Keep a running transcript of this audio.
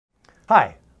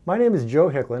Hi, my name is Joe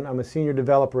Hicklin. I'm a senior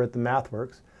developer at the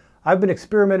MathWorks. I've been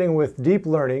experimenting with deep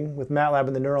learning with MATLAB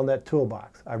and the neural net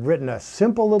toolbox. I've written a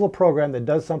simple little program that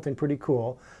does something pretty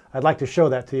cool. I'd like to show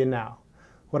that to you now.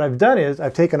 What I've done is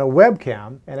I've taken a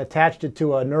webcam and attached it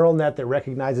to a neural net that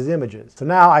recognizes images. So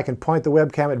now I can point the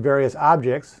webcam at various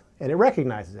objects and it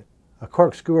recognizes it. A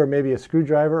corkscrew or maybe a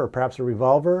screwdriver or perhaps a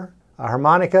revolver, a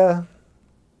harmonica,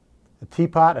 a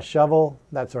teapot, a shovel,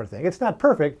 that sort of thing. It's not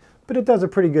perfect, but it does a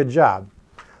pretty good job.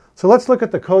 So let's look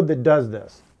at the code that does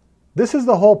this. This is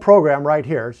the whole program right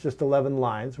here. It's just 11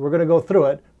 lines. We're going to go through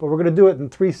it, but we're going to do it in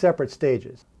 3 separate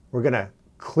stages. We're going to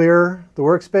clear the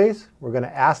workspace. We're going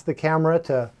to ask the camera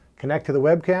to connect to the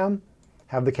webcam,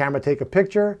 have the camera take a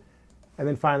picture, and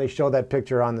then finally show that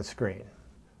picture on the screen.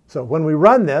 So when we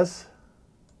run this,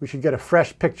 we should get a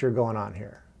fresh picture going on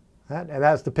here. And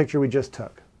that's the picture we just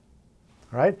took.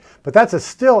 All right? But that's a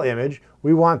still image.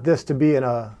 We want this to be in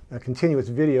a continuous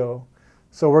video.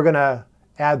 So we're going to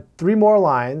add 3 more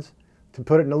lines to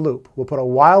put it in a loop. We'll put a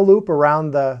while loop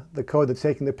around the code that's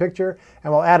taking the picture,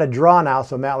 and we'll add a drawnow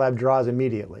so MATLAB draws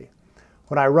immediately.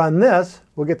 When I run this,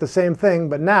 we'll get the same thing,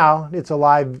 but now it's a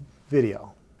live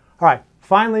video. All right,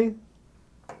 finally,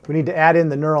 we need to add in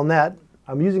the neural net.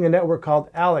 I'm using a network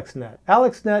called AlexNet.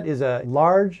 AlexNet is a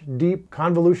large, deep,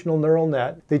 convolutional neural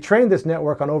net. They trained this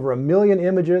network on over 1 million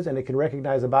images, and it can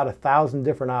recognize about 1,000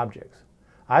 different objects.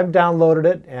 I've downloaded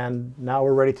it, and now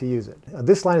we're ready to use it.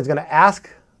 This line is going to ask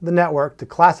the network to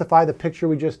classify the picture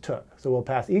we just took. So we'll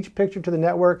pass each picture to the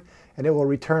network, and it will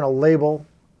return a label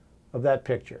of that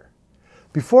picture.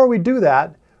 Before we do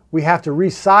that, we have to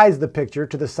resize the picture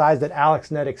to the size that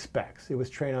AlexNet expects. It was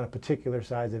trained on a particular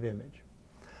size of image.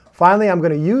 Finally, I'm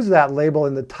going to use that label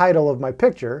in the title of my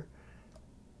picture,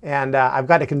 and I've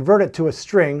got to convert it to a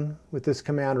string with this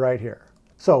command right here.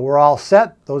 So we're all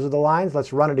set. Those are the lines.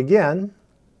 Let's run it again,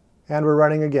 and we're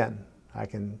running again. I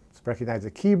can recognize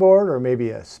a keyboard or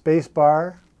maybe a space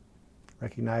bar,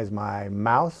 recognize my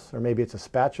mouse, or maybe it's a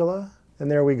spatula,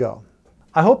 and there we go.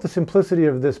 I hope the simplicity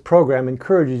of this program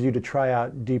encourages you to try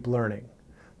out deep learning.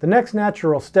 The next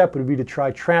natural step would be to try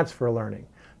transfer learning.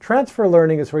 Transfer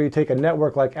learning is where you take a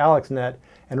network like AlexNet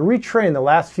and retrain the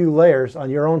last few layers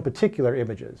on your own particular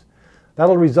images.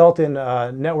 That'll result in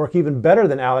a network even better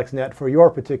than AlexNet for your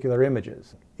particular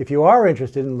images. If you are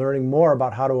interested in learning more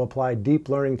about how to apply deep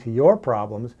learning to your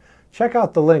problems, check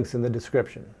out the links in the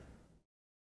description.